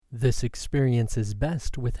This experience is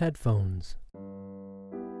best with headphones.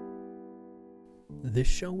 This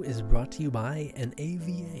show is brought to you by an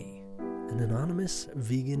AVA, an anonymous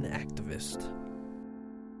vegan activist.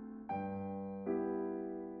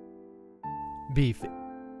 Beef.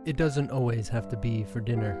 It doesn't always have to be for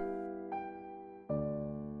dinner.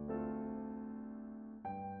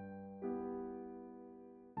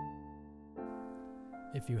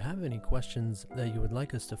 If you have any questions that you would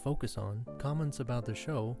like us to focus on, comments about the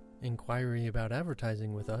show, inquiry about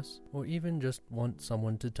advertising with us, or even just want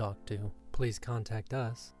someone to talk to, please contact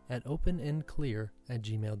us at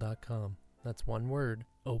openandclear@gmail.com. That's one word,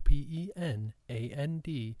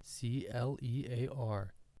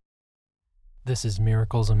 OPENANDCLEAR. This is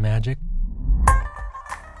Miracles and Magic.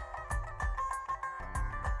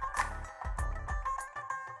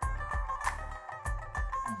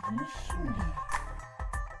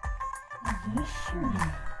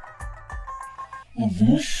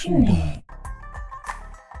 Vishuddha.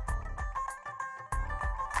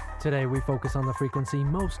 Today we focus on the frequency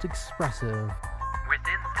most expressive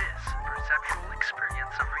within this perceptual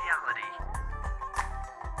experience of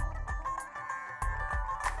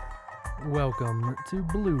reality. Welcome to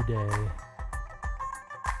Blue Day.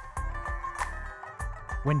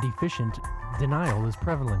 When deficient, denial is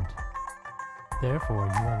prevalent. Therefore,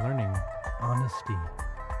 you are learning honesty.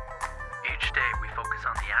 Each day we focus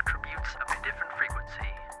on the attributes of a different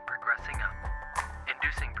frequency, progressing up,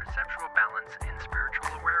 inducing perceptual balance in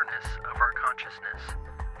spiritual awareness of our consciousness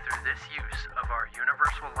through this use of our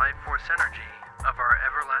universal life force energy of our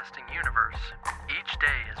everlasting universe. Each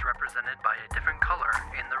day is represented by a different color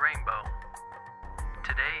in the rainbow.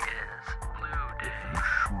 Today is Blue Day.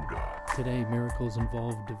 Today, miracles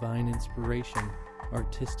involve divine inspiration,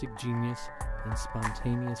 artistic genius, and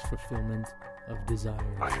spontaneous fulfillment of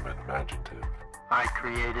desire. I am imaginative. I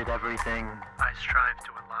created everything. I strive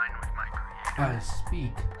to align with my creator. I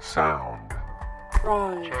speak. Sound.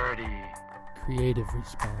 Pride. Charity. Creative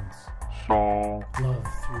response. Soul. Love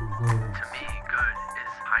through words. To me, good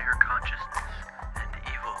is higher consciousness, and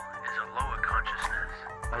evil is a lower consciousness.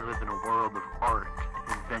 I live in a world of art,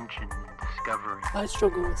 invention, and discovery. I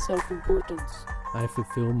struggle with self-importance. I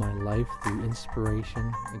fulfill my life through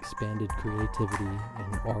inspiration, expanded creativity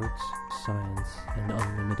in arts, science, and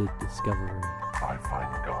unlimited discovery. I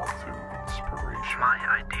find God through inspiration. My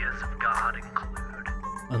ideas of God include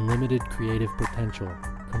Unlimited creative potential,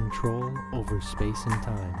 control over space and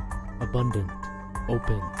time, abundant,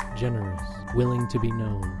 open, generous, willing to be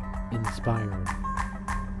known, inspired.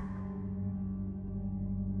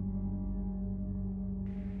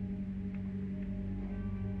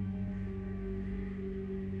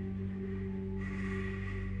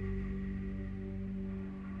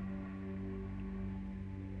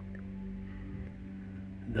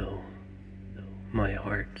 Though my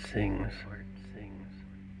heart sings,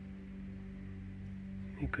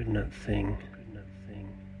 it could not sing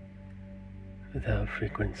without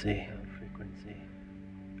frequency,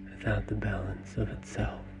 without the balance of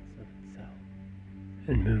itself,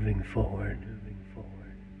 and moving forward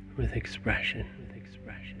with expression.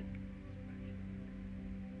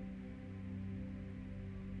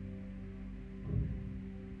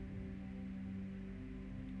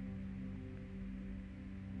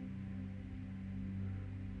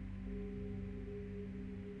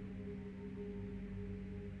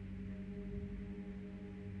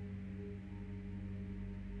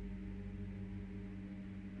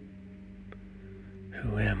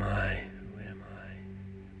 Who am I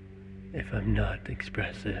if I'm not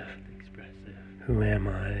expressive? Who am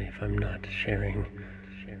I if I'm not sharing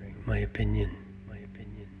my opinion?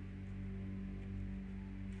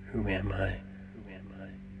 Who am I?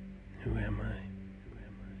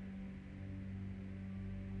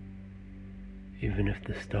 Even if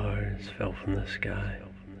the stars fell from the sky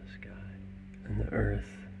and the earth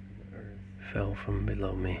fell from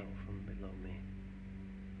below me,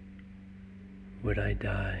 would I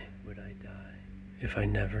die if I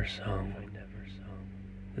never sung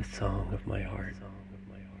the song of my heart?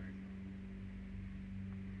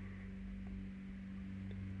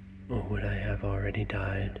 Or would I have already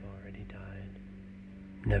died,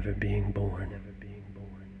 never being born?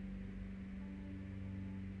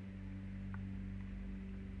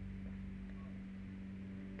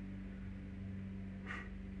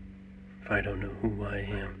 If I don't know who I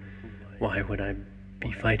am, why would I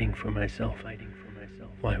be fighting for myself?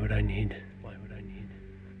 Why would I need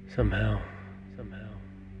somehow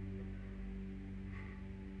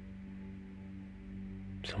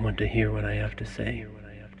someone to hear what I have to say?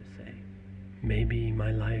 Maybe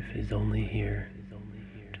my life is only here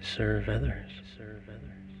to serve others,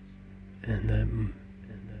 and that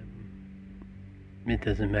It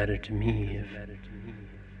doesn't matter to me if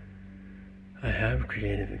I have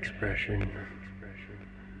creative expression,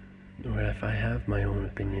 or if I have my own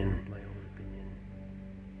opinion.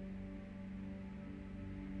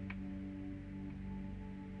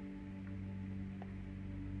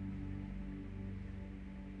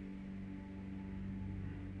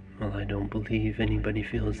 Well, I don't believe anybody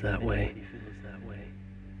feels that way.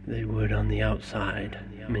 They would on the outside,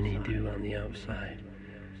 many do on the outside,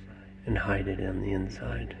 and hide it on the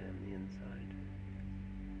inside.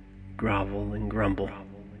 Grovel and grumble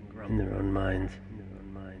in their own minds,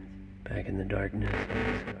 back in the darkness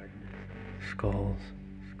of skulls,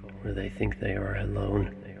 where they think they are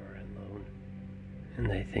alone, and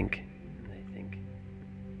they think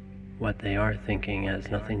what they are thinking has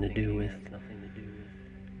nothing to do with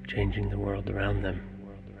changing the world around them.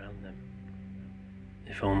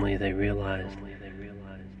 If only they realized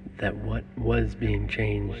that what was being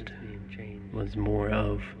changed was more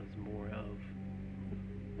of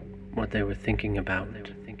what they were thinking about,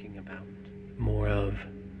 more of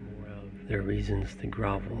their reasons to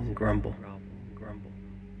grovel and grumble,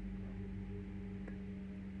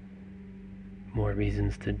 more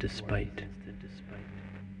reasons to despite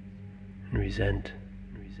and resent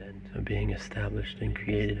of being established and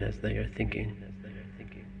created as they are thinking,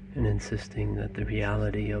 and insisting that the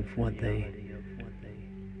reality of what they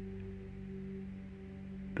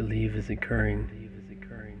believe is occurring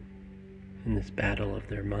in this battle of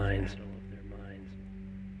their minds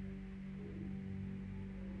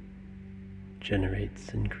generates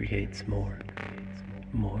and creates more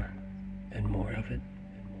and more of it.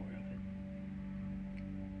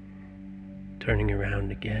 Turning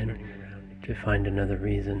around again to find another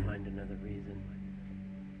reason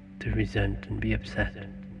to resent and be upset,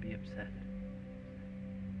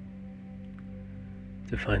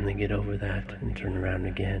 to finally get over that and turn around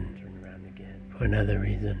again for another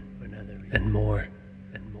reason and more,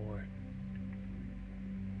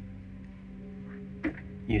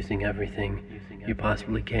 using everything you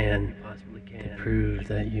possibly can to prove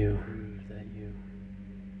that you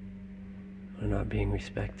are not being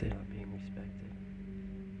respected,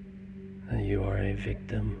 that you are a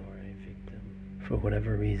victim for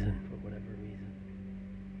whatever reason.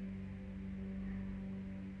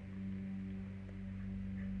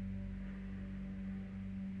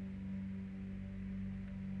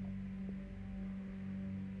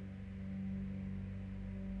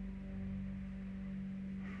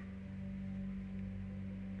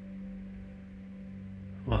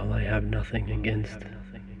 While I have nothing against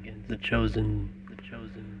the chosen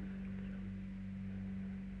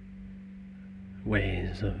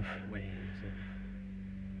ways of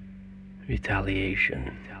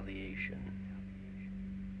retaliation,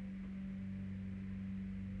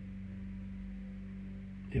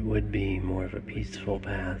 it would be more of a peaceful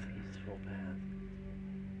path.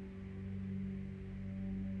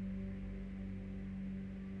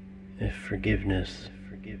 If forgiveness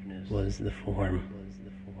was the form.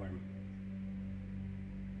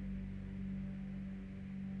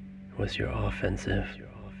 Was your offensive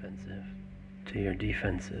to your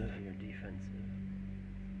defensive.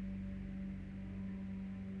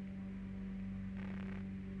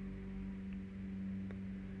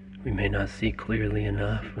 We may not see clearly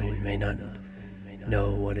enough, we may not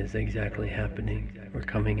know what is exactly happening or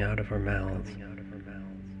coming out of our mouths.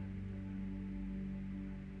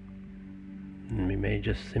 And we may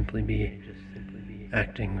just simply be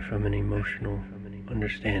acting from an emotional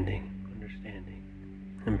understanding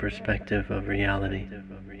and perspective of reality.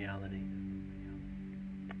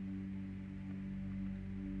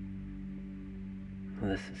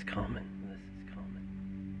 This is common.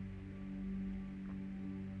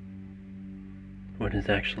 What is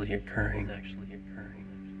actually occurring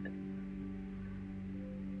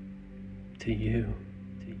to you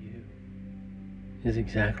is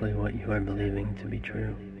exactly what you are believing to be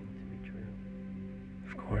true.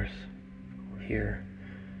 Of course, here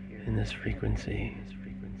in this frequency,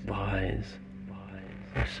 lies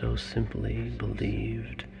are so simply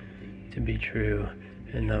believed to be true,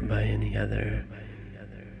 and not by any other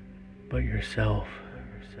but yourself.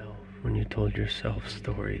 When you told yourself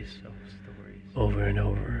stories over and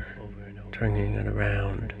over, turning it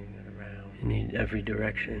around in every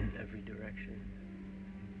direction.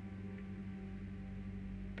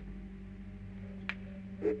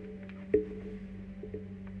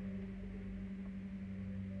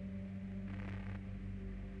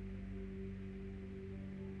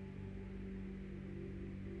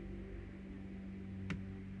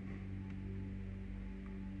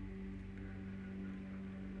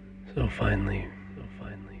 So finally,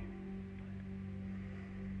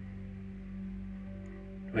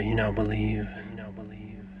 What you now believe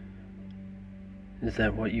is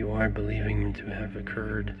that what you are believing to have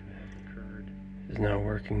occurred is now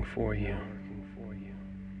working for you.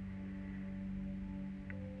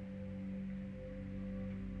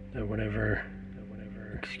 That whatever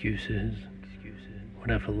excuses,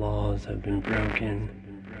 whatever laws have been broken,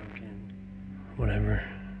 whatever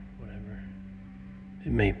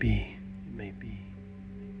it may be,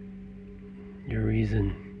 your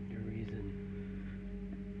reason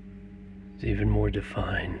is even more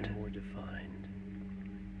defined.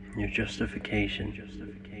 Your justification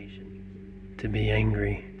to be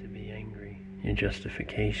angry, your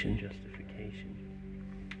justification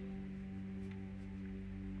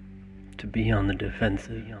to be on the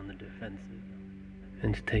defensive,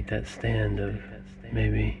 and to take that stand of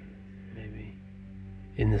maybe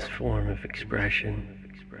in this form of expression.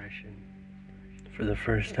 For the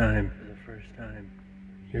first time,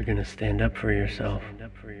 you're going to stand up for yourself.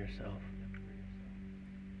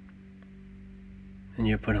 And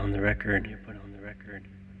you're put on the record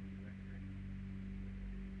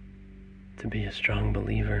to be a strong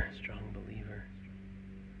believer.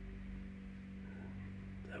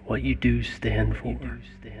 That what you do stand for.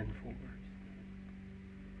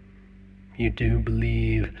 You do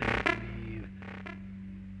believe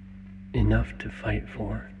enough to fight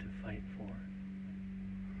for.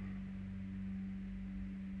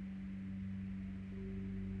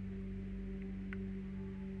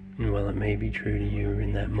 And while it may be true to you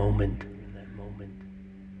in that moment,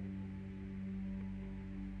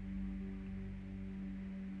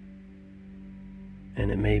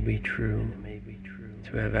 and it may be true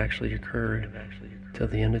to have actually occurred till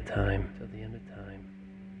the end of time,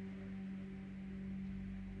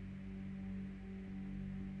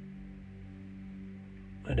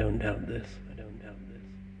 I don't doubt this.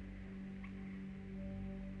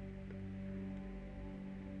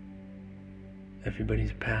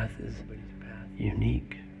 Everybody's path is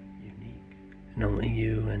unique, and only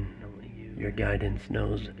you and your guidance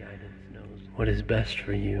knows what is best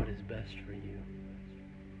for you.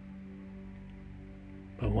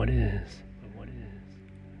 But what is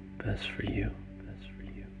best for you?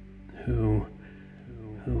 Who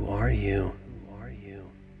are you?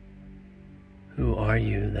 Who are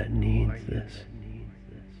you that needs this?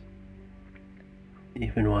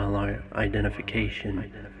 Even while our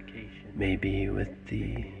identification may be with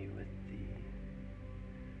the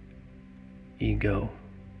ego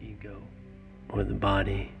or the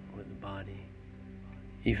body,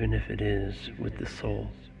 even if it is with the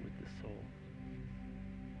soul.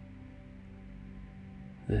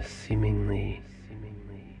 This seeming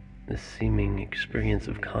experience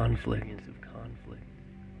of conflict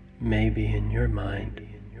may be in your mind,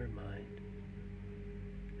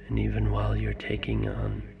 and even while you're taking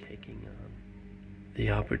on the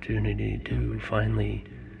opportunity to finally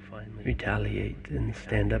retaliate and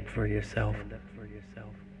stand up for yourself,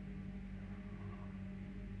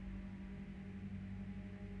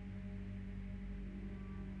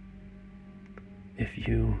 if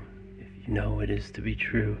you know it is to be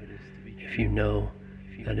true, if you know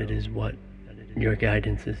that it is what your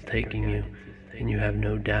guidance is taking you, and you have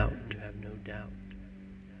no doubt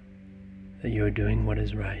that you are doing what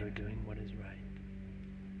is right,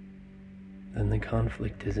 then the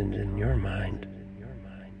conflict isn't in your mind.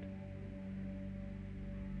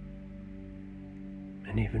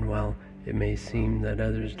 And even while it may seem that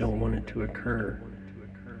others don't want it to occur,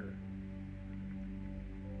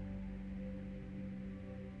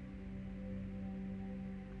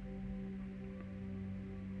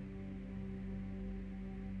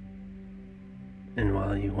 and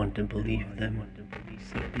while you want to believe them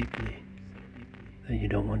so deeply that you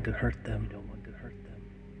don't want to hurt them,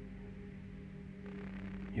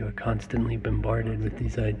 you are constantly bombarded with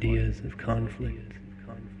these ideas of conflict.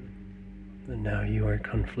 And now you are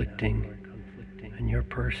conflicting, and your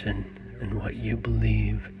person, and what you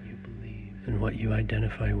believe, and what you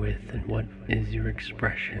identify with, and what is your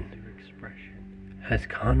expression, has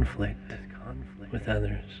conflict with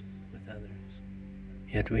others.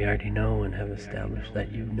 Yet we already know and have established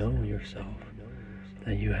that you know yourself,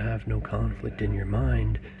 that you have no conflict in your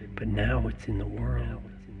mind, but now it's in the world.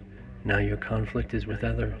 Now your conflict is with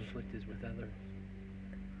others.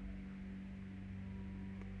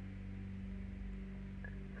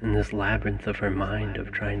 In this labyrinth of our mind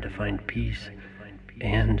of trying to find peace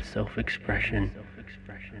and self-expression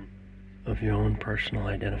of your own personal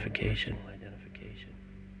identification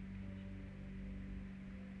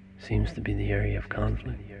seems to be the area of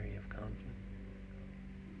conflict.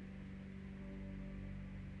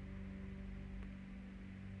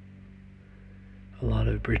 A lot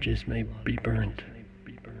of bridges may be burnt,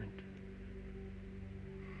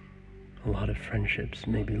 A lot of friendships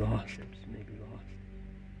may be lost.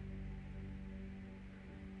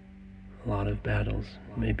 A lot of battles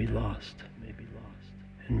may be lost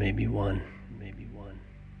and may be won.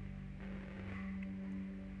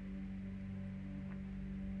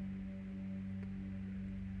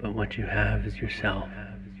 But what you have is yourself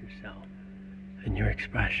and your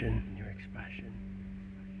expression,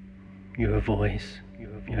 your voice,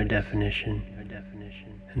 your definition.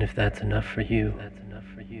 And if that's enough for you,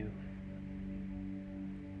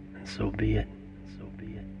 then so be it.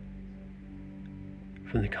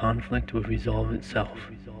 For the conflict will resolve itself.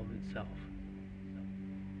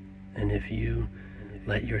 And if you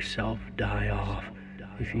let yourself die off,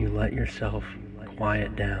 if you let yourself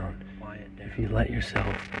quiet down, if you let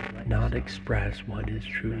yourself not express what is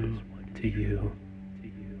true to you,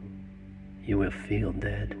 you will feel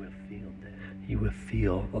dead. You will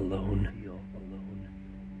feel alone.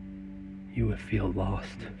 You will feel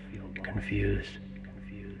lost, confused.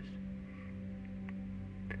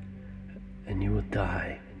 And you will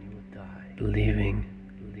die believing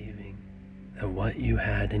that what you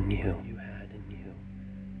had in you,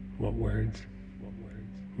 what words,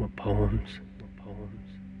 what poems,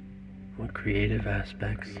 what creative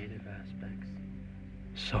aspects,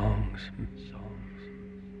 songs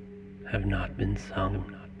have not been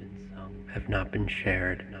sung, have not been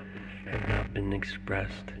shared, have not been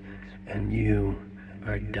expressed, and you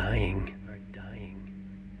are dying.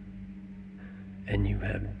 And you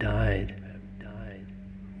have died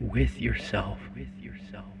with yourself.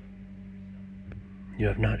 You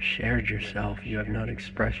have not shared yourself. You have not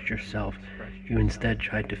expressed yourself. You instead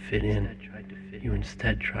tried to fit in. You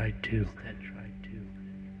instead tried to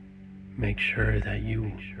make sure that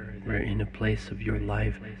you were in a place of your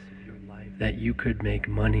life that you could make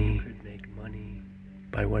money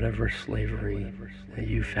by whatever slavery that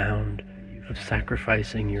you found of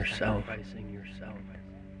sacrificing yourself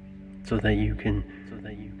so that you can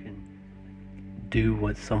do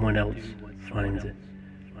what someone else finds it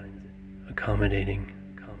accommodating.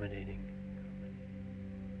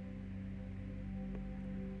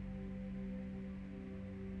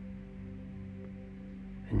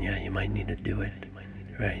 And yeah, you might need to do it,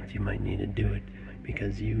 right? You might need to do it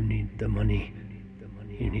because you need the money.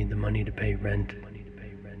 You need the money to pay rent.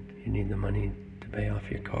 You need the money to pay off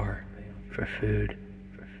your car, for food,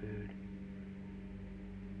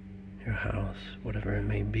 your house, whatever it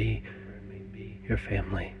may be, your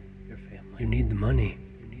family. You need the money.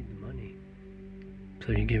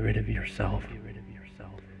 So you get rid of yourself.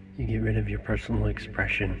 You get rid of your personal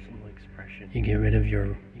expression. You get rid of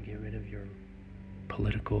your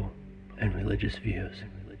political and religious views.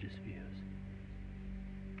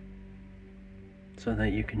 So that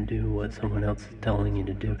you can do what someone else is telling you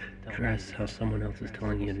to do. Dress how someone else is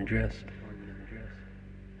telling you to dress.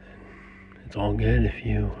 It's all good if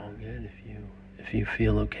you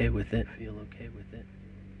feel okay with it.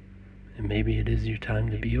 And maybe it is your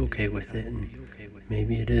time to be okay with it, and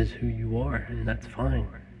maybe it is who you are, and that's fine.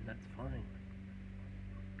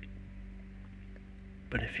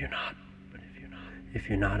 But if you're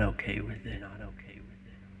not okay with it,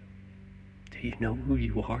 do you know who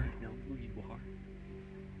you are?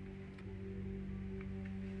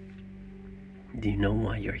 Do you know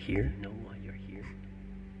why you're here?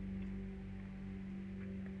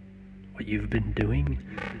 What you've been doing?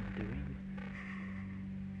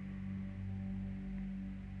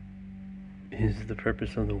 Is the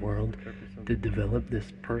purpose of the world to develop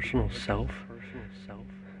this personal self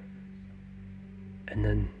and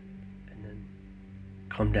then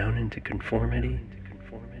come down into conformity?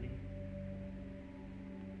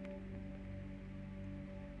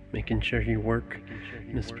 Making sure you work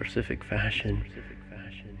in a specific fashion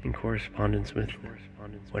in correspondence with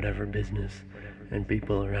whatever business and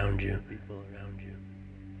people around you.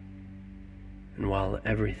 And while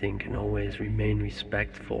everything can always remain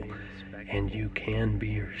respectful and you can be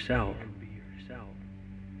yourself,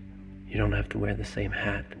 you don't have to wear the same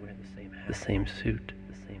hat, the same suit,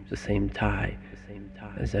 the same tie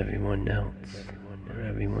as everyone else, or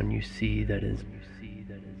everyone you see that is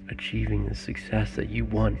achieving the success that you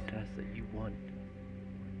want.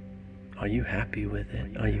 Are you happy with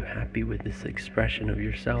it? Are you happy with this expression of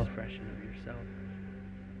yourself?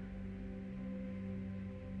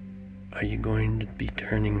 Are you going to be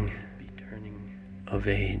turning of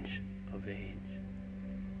age?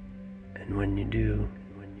 And when you do,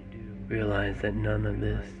 realize that none of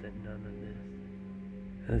this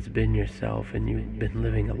has been yourself, and you've been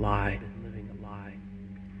living a lie.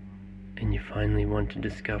 And you finally want to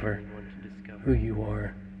discover who you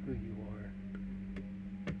are.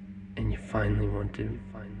 And you finally want to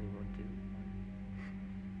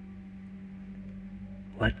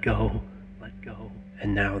let go.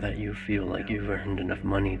 And now that you feel like you've earned enough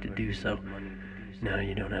money to do so, now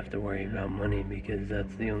you don't have to worry about money, because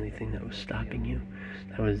that's the only thing that was stopping you.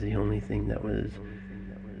 That was the only thing that was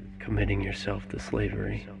committing yourself to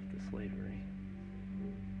slavery.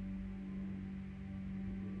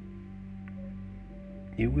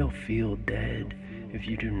 You will feel dead if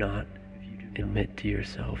you do not admit to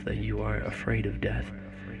yourself that you are afraid of death,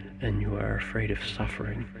 and you are afraid of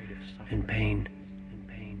suffering and pain.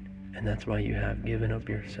 And that's why you have given up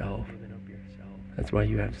yourself. That's why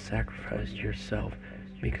you have sacrificed yourself,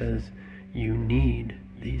 because you need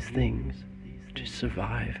these things to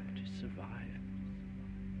survive.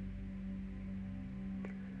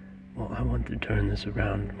 Well, I want to turn this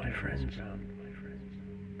around, my friends.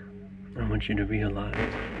 I want you to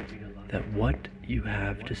realize that what you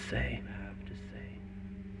have to say,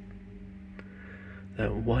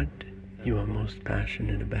 that what you are most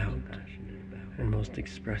passionate about and most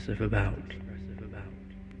expressive about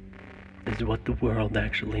is what the world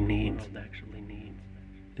actually needs,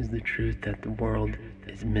 is the truth that the world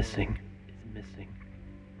is missing.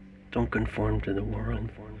 Don't conform to the world,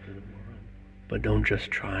 but don't just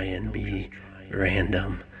try and be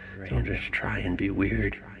random. Don't just try and be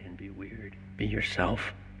weird. Be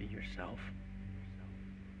yourself.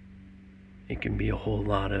 It can be a whole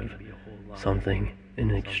lot of something,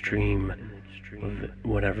 an extreme of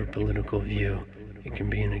whatever political view. It can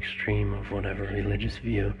be an extreme of whatever religious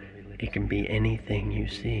view. It can be anything you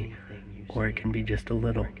see, or it can be just a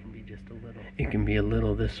little. It can be a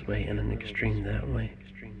little this way and an extreme that way.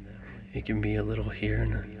 It can be a little here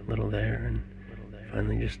and a little there, and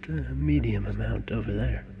finally just a medium amount over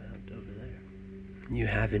there. You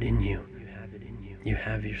have it in you. You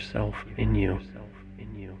have yourself in you.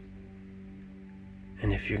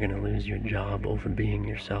 And if you're going to lose your job over being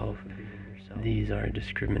yourself, these are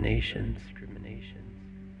discriminations.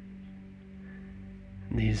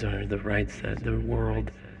 These are the rights that the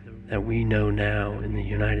world that we know now in the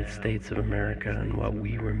United States of America and what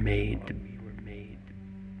we were made to be.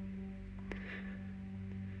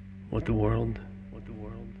 What the world,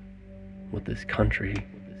 what this country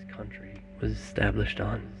was established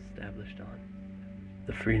on.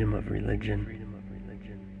 The freedom of religion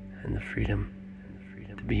and the freedom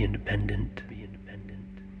to be independent.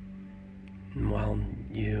 And while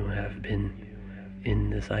you have been in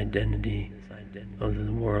this identity of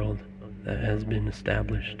the world that has been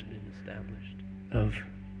established of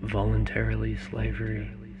voluntarily slavery,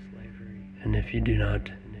 and if you do not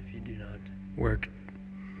work,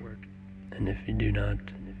 and if you do not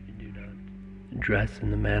dress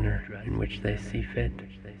in the manner in which they see fit,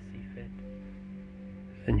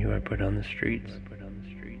 then you are put on the streets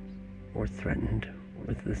or threatened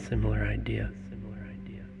with a similar idea.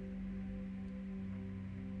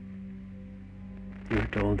 You are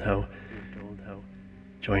told how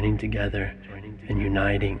joining together and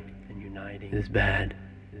uniting is bad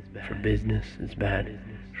for business, is bad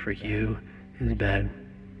for you, is bad.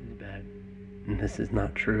 And this is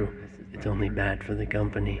not true. It's only bad for the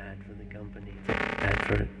company. Bad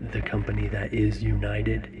for the company that is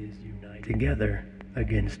united together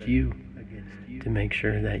against you, to make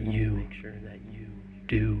sure that you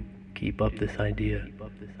do keep up this idea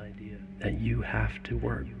that you have to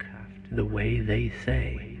work the way they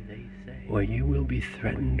say, or you will be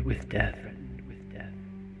threatened with death.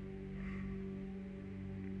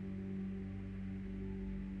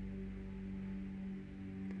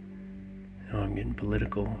 Now I'm getting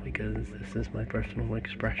political because this is my personal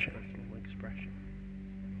expression.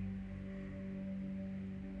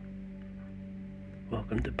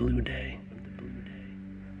 Welcome to Blue Day.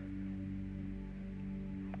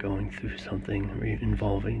 I'm going through something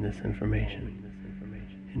involving this information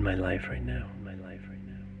in my life right now.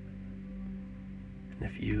 And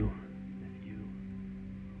if you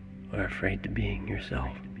are afraid to being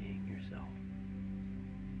yourself,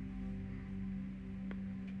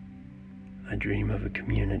 I dream of a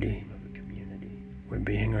community where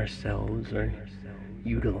being ourselves are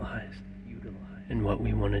utilized in what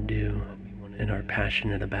we want to do and are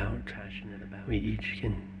passionate about. We each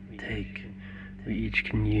can take, we each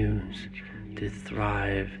can use to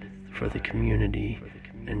thrive for the community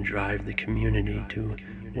and drive the community to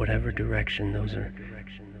whatever direction those are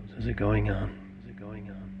going on.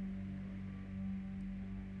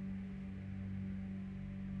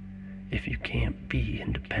 If you can't be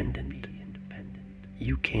independent,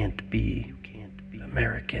 you can't be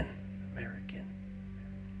American.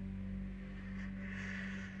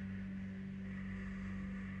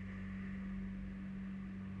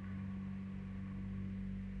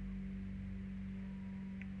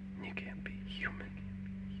 You can't be human.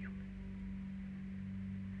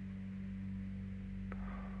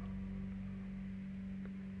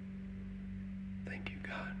 Thank you,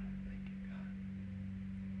 God.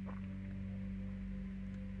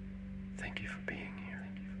 Thank you for being here.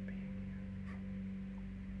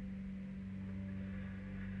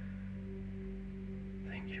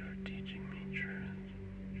 Thank you for teaching me.